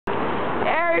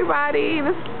everybody,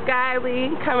 this is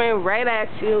Skylee coming right at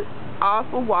you off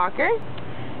of Walker,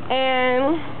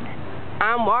 and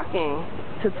I'm walking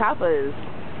to Tapas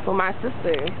with my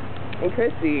sister and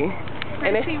Chrissy.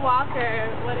 Chrissy Walker,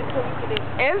 what a coincidence.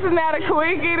 Isn't that a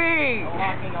coincidence?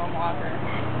 Walking on Walker.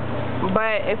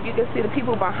 But if you can see the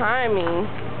people behind me,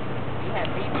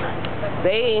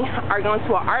 they are going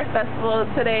to an art festival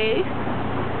today,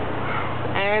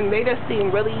 and they just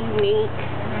seem really unique.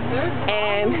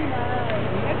 And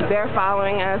they're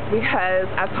following us because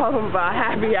I told them about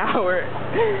happy hour.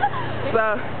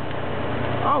 So,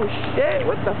 oh shit,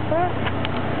 what the fuck?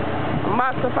 I'm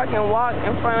about to fucking walk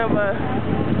in front of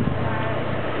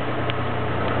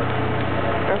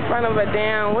a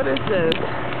damn, what is this?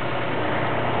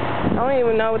 I don't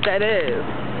even know what that is.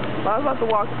 So I was about to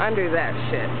walk under that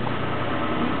shit.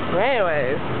 But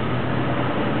anyways,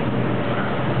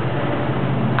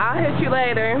 I'll hit you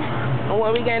later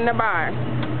when we get in the bar.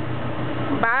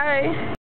 Bye.